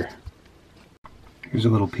off of here. Here's a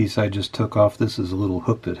little piece I just took off. This is a little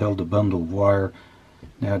hook that held a bundle of wire.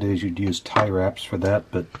 Nowadays you'd use tie wraps for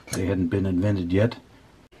that, but they hadn't been invented yet.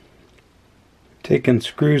 Taking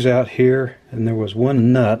screws out here, and there was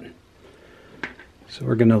one nut. So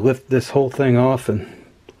we're going to lift this whole thing off, and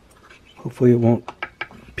hopefully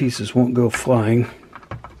pieces won't go flying.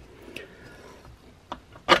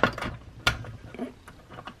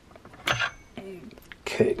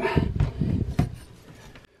 Okay.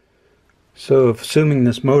 So assuming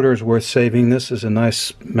this motor is worth saving, this is a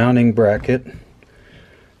nice mounting bracket.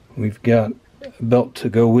 We've got a belt to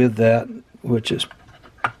go with that, which is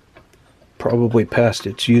probably past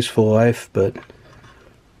its useful life, but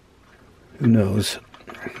who knows.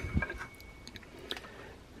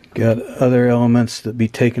 Got other elements that be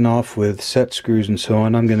taken off with set screws and so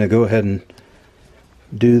on. I'm going to go ahead and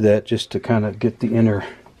do that just to kind of get the inner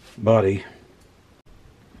body.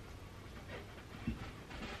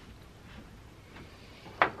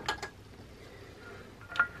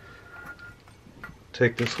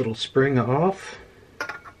 Take this little spring off.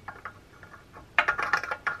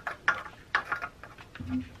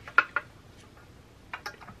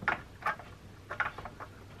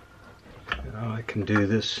 I can do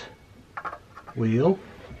this wheel.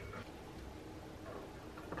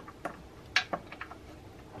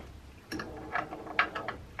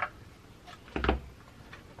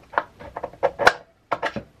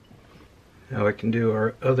 Now I can do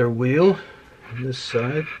our other wheel on this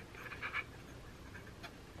side.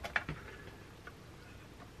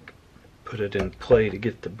 Put it in play to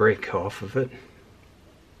get the brake off of it.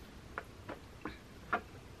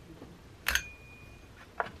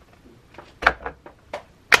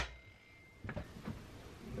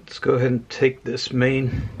 Let's go ahead and take this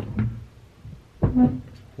main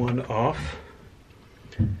one off.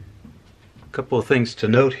 A couple of things to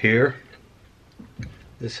note here.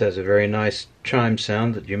 This has a very nice chime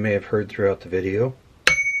sound that you may have heard throughout the video.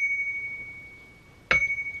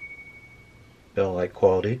 Bell-like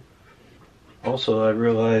quality. Also, I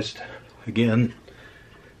realized, again,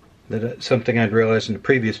 that something I'd realized in the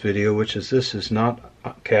previous video, which is this is not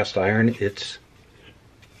cast iron, it's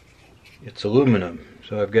aluminum.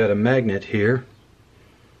 So I've got a magnet here,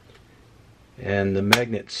 and the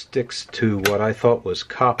magnet sticks to what I thought was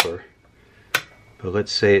copper, but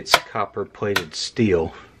let's say it's copper plated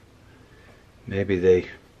steel. Maybe they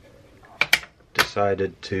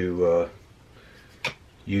decided to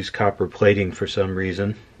use copper plating for some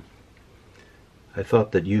reason. I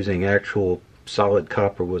thought that using actual solid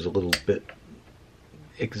copper was a little bit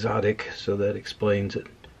exotic, so that explains it.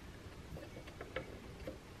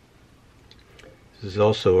 This is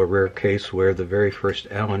also a rare case where the very first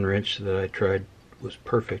Allen wrench that I tried was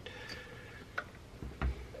perfect.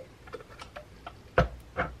 Okay,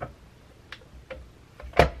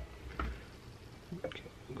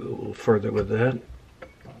 go a little further with that.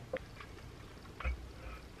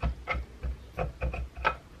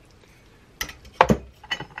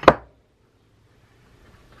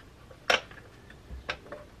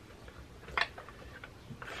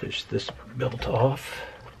 Fish this belt off.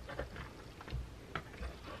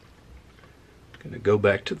 Going to go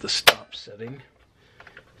back to the stop setting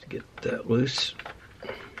to get that loose.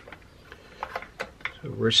 So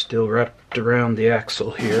we're still wrapped around the axle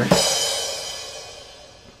here.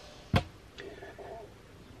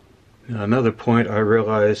 Now another point I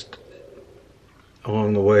realized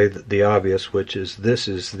along the way, that the obvious, which is this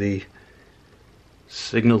is the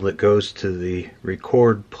signal that goes to the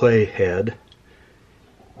record play head.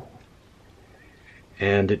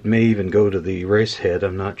 And it may even go to the erase head.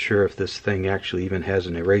 I'm not sure if this thing actually even has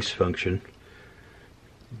an erase function,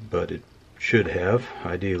 but it should have,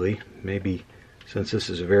 ideally. Maybe since this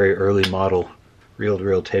is a very early model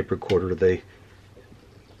reel-to-reel tape recorder, they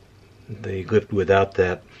lived without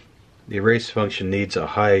that. The erase function needs a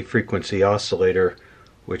high frequency oscillator,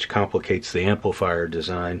 which complicates the amplifier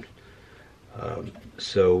design.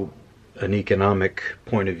 So an economic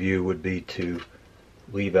point of view would be to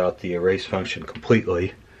leave out the erase function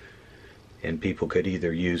completely, and people could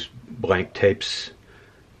either use blank tapes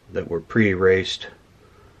that were pre-erased,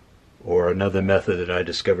 or another method that I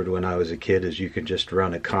discovered when I was a kid is you can just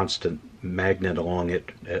run a constant magnet along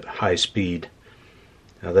it at high speed.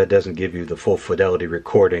 Now that doesn't give you the full fidelity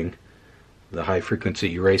recording. The high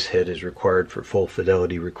frequency erase head is required for full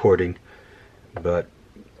fidelity recording, but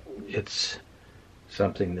it's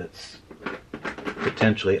something that's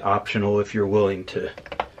potentially optional if you're willing to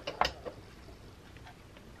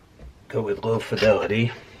go with low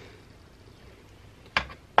fidelity.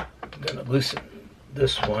 I'm going to loosen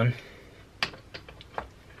this one.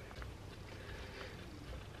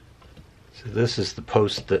 So this is the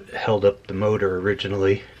post that held up the motor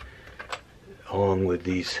originally, along with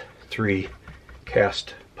these 3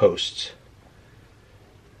 cast posts.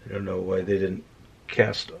 I don't know why they didn't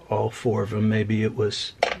cast all 4 of them. Maybe it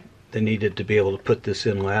was they needed to be able to put this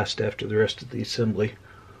in last after the rest of the assembly.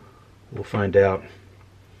 We'll find out.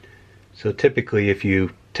 So typically if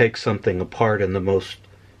you take something apart in the most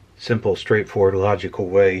simple, straightforward, logical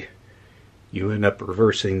way, you end up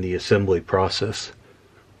reversing the assembly process.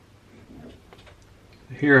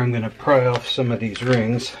 Here I'm going to pry off some of these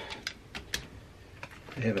rings.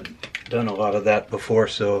 I haven't done a lot of that before,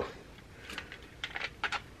 so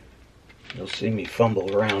you'll see me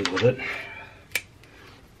fumble around with it.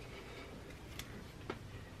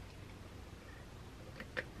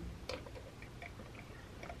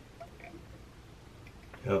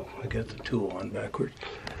 Oh, I got the tool on backwards.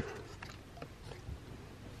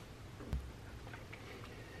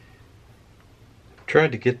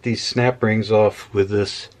 Tried to get these snap rings off with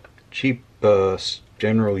this cheap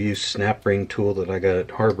general use snap ring tool that I got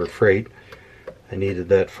at Harbor Freight. I needed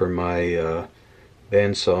that for my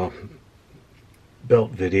bandsaw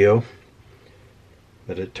belt video,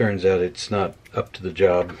 but it turns out it's not up to the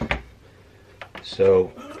job.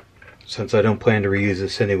 So Since I don't plan to reuse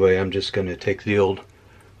this anyway, I'm just going to take the old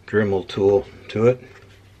Dremel tool to it.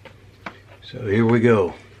 So here we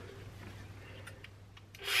go.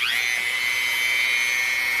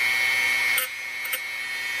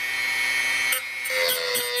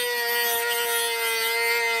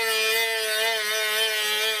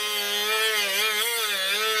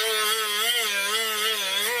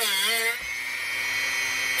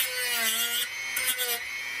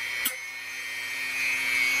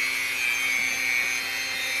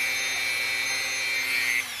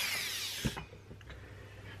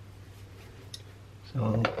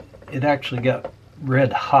 So it actually got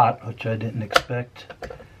red hot, which I didn't expect,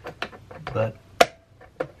 but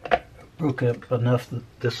broke up enough that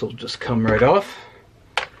this will just come right off.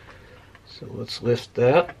 So let's lift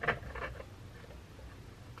that.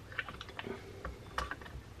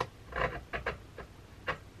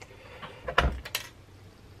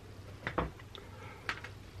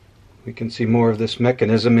 We can see more of this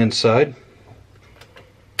mechanism inside.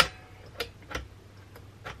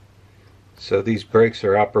 So these brakes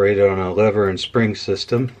are operated on a lever and spring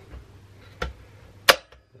system.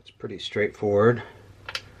 That's pretty straightforward.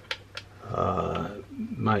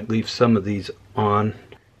 Might leave some of these on.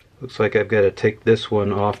 Looks like I've got to take this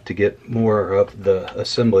one off to get more of the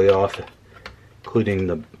assembly off,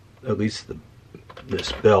 including at least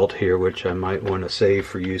this belt here, which I might want to save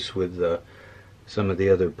for use with some of the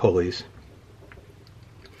other pulleys.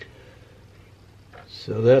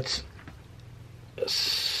 So that's a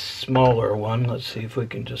smaller one. Let's see if we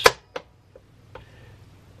can just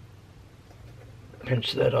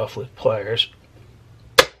pinch that off with pliers.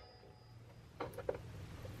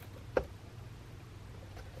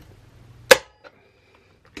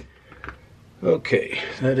 Okay,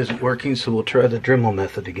 that isn't working, so we'll try the Dremel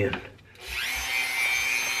method again.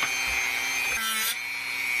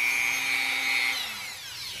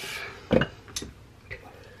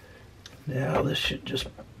 Now this should just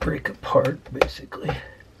break apart, basically.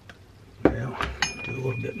 Well, do a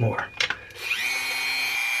little bit more.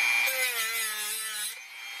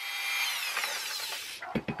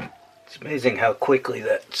 It's amazing how quickly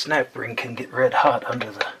that snap ring can get red hot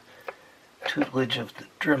under the tutelage of the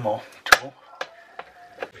Dremel tool.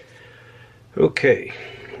 Okay,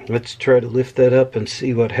 let's try to lift that up and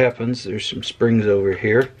see what happens. There's some springs over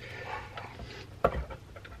here.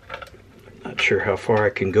 Not sure how far I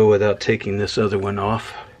can go without taking this other one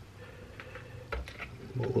off.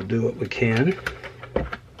 We'll do what we can.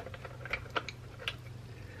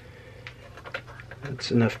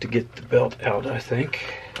 That's enough to get the belt out, I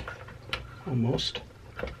think. Almost.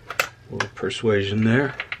 A little persuasion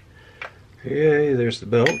there. Yay, there's the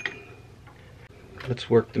belt.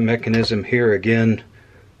 Let's work the mechanism here again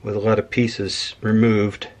with a lot of pieces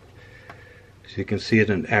removed, so you can see it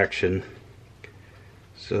in action.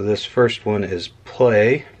 So this first one is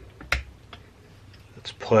play.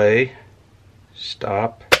 Let's play,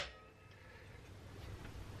 stop,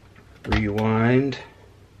 rewind,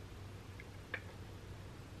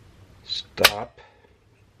 stop,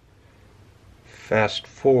 fast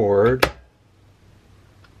forward,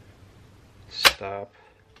 stop,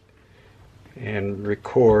 and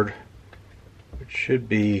record, which should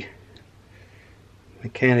be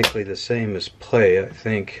mechanically the same as play. I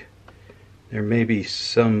think there may be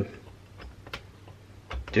some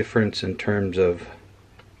difference in terms of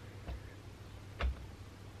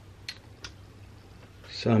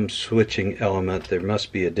some switching element. There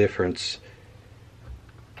must be a difference,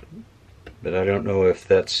 but I don't know if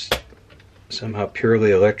that's somehow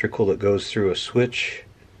purely electrical that goes through a switch.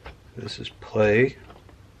 This is play.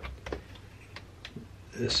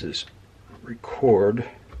 This is record.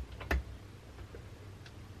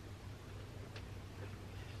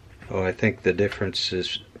 Oh, I think the difference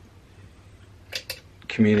is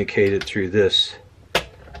communicated through this.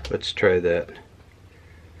 Let's try that.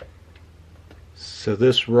 So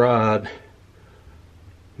this rod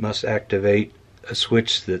must activate a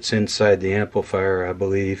switch that's inside the amplifier, I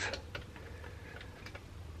believe,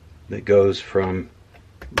 that goes from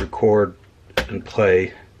record and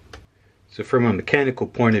play. So from a mechanical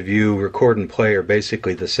point of view, record and play are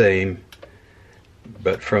basically the same,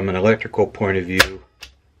 but from an electrical point of view,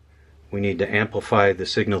 we need to amplify the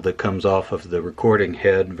signal that comes off of the recording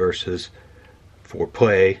head versus for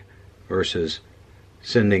play, versus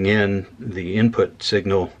sending in the input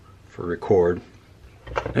signal for record.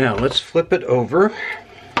 Now let's flip it over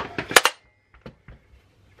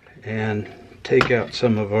and take out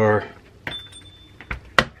some of our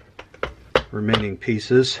remaining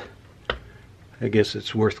pieces. I guess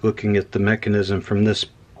it's worth looking at the mechanism from this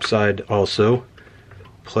side also.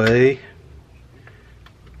 Play,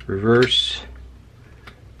 reverse,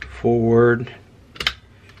 forward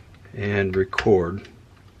and record.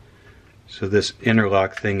 So this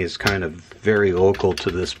interlock thing is kind of very local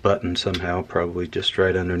to this button somehow, probably just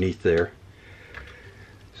right underneath there.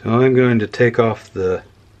 So I'm going to take off the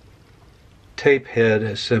tape head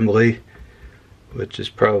assembly, which is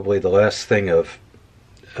probably the last thing of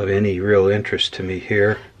any real interest to me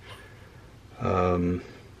here.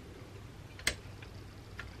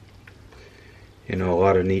 You know, a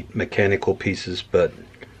lot of neat mechanical pieces, but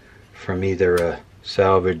from either a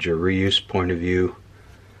salvage or reuse point of view,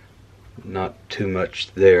 not too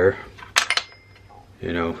much there.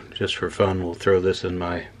 You know, just for fun, we'll throw this in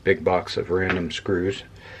my big box of random screws.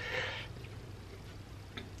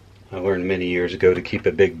 I learned many years ago to keep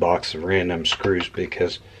a big box of random screws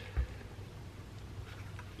because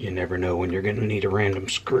you never know when you're going to need a random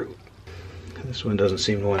screw. This one doesn't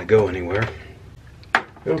seem to want to go anywhere.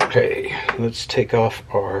 Okay, let's take off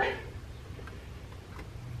our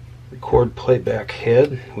record playback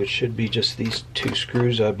head, which should be just these two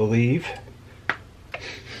screws, I believe.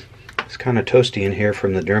 It's kind of toasty in here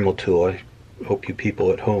from the Dremel tool. I hope you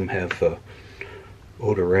people at home have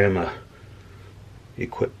Odorama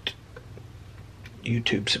equipped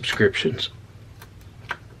YouTube subscriptions.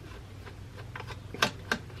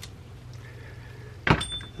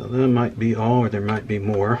 So that might be all, or there might be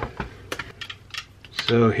more.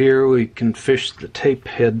 So here we can fish the tape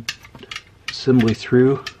head assembly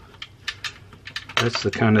through. That's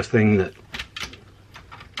the kind of thing that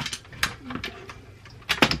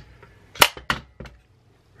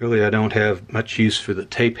really I don't have much use for the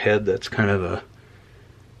tape head. That's kind of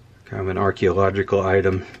an archaeological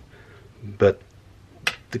item, but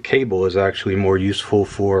the cable is actually more useful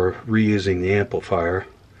for reusing the amplifier.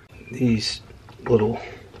 These little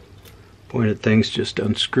pointed things just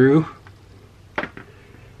unscrew.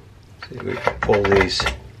 See if we can pull these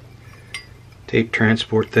tape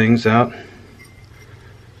transport things out.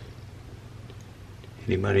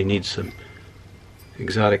 Anybody needs some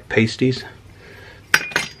exotic pasties?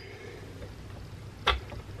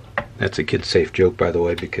 That's a kid safe joke, by the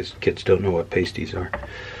way, because kids don't know what pasties are.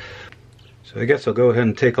 So I guess I'll go ahead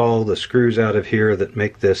and take all the screws out of here that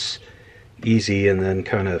make this easy, and then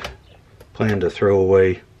kind of plan to throw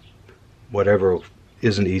away whatever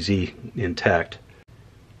isn't easy intact.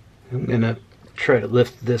 I'm gonna try to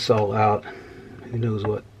lift this all out. Who knows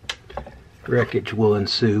what wreckage will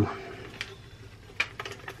ensue.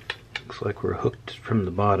 Looks like we're hooked from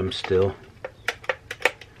the bottom still.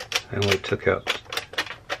 I only took out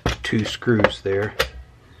 2 screws there.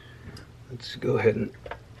 Let's go ahead and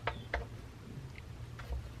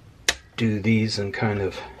do these, and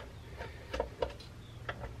that'll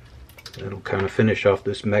kind of finish off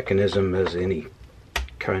this mechanism as any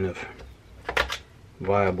kind of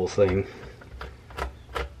viable thing,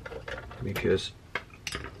 because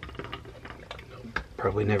I'll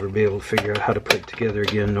probably never be able to figure out how to put it together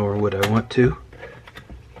again, nor would I want to.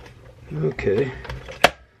 Okay,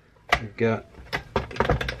 we've got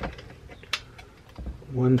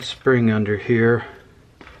one spring under here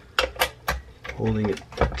holding it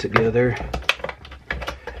together.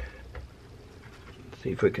 See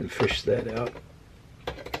if we can fish that out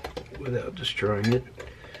without destroying it.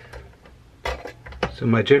 So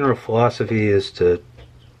my general philosophy is to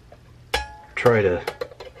try to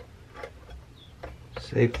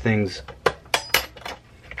save things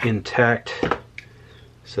intact,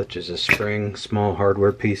 such as a spring, small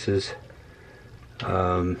hardware pieces.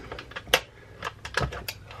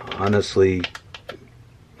 Honestly,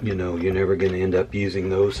 you know, you're never going to end up using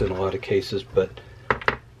those in a lot of cases, but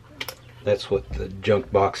that's what the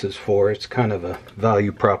junk box is for. It's kind of a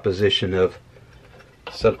value proposition of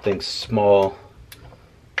something small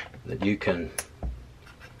that you can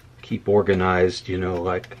keep organized, you know,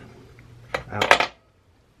 like, ow,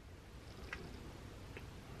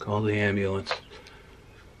 call the ambulance.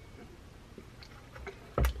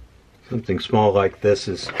 Something small like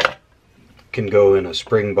this can go in a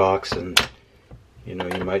spring box, and you know,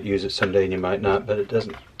 you might use it someday and you might not, but it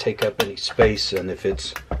doesn't take up any space, and if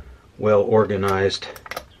it's well organized,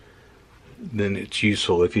 then it's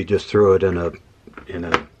useful. If you just throw it in a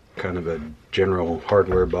kind of a general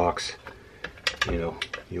hardware box, you know,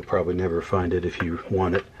 you'll probably never find it if you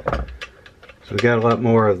want it. So we got a lot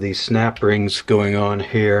more of these snap rings going on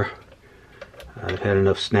here. I've had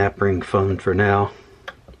enough snap ring fun for now.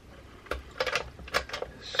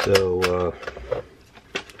 So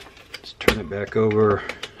let's turn it back over.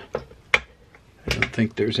 I don't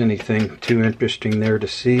think there's anything too interesting there to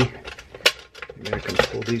see. Maybe I can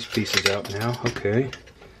pull these pieces out now. Okay,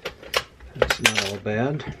 that's not all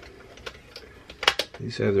bad.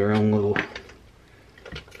 These have their own little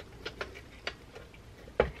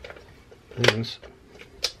things.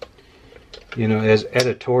 You know, as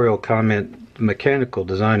editorial comment, the mechanical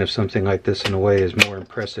design of something like this in a way is more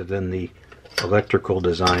impressive than the electrical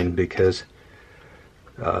design, because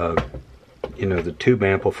you know, the tube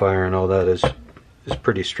amplifier and all that is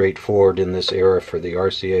pretty straightforward in this era for the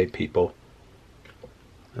RCA people.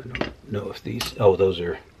 I don't know if these, oh, those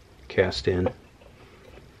are cast in.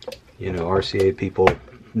 You know, RCA people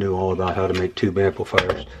knew all about how to make tube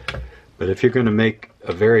amplifiers. But if you're going to make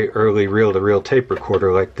a very early reel-to-reel tape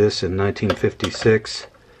recorder like this in 1956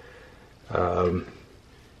 and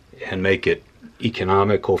make it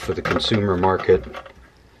economical for the consumer market,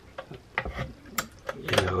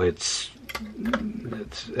 you know, it's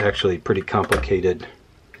actually pretty complicated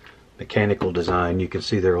mechanical design. You can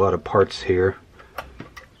see there are a lot of parts here.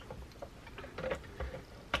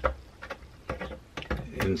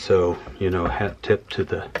 And so, you know, hat tip to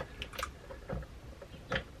the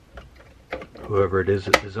whoever it is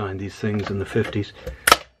that designed these things in the 50s.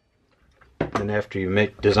 And after you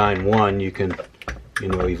make design one, you can, you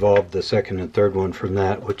know, evolve the second and third one from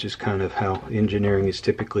that, which is kind of how engineering is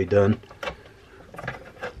typically done.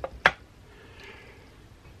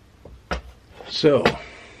 So,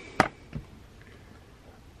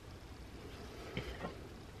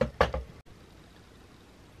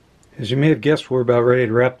 as you may have guessed, we're about ready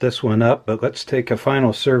to wrap this one up, but let's take a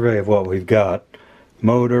final survey of what we've got.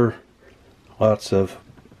 Motor, lots of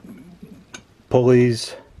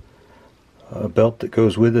pulleys, a belt that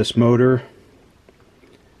goes with this motor,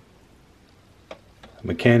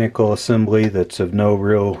 mechanical assembly that's of no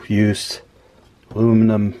real use,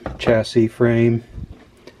 aluminum chassis frame,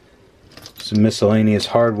 some miscellaneous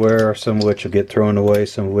hardware, some of which will get thrown away,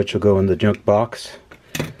 some of which will go in the junk box.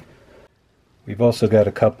 We've also got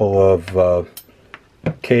a couple of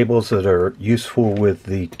cables that are useful with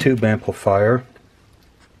the tube amplifier.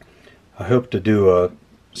 I hope to do a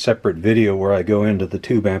separate video where I go into the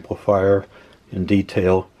tube amplifier in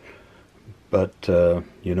detail, but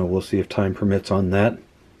you know, we'll see if time permits on that.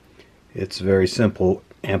 It's a very simple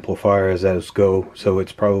amplifier as those go, so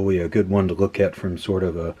it's probably a good one to look at from sort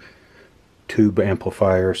of a tube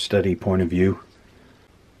amplifier study point of view.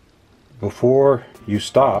 Before you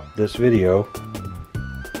stop this video,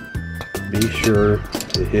 be sure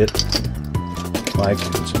to hit like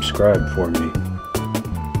and subscribe for me.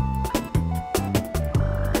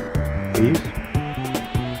 Please.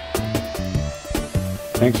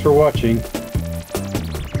 Thanks for watching,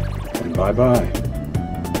 and bye-bye.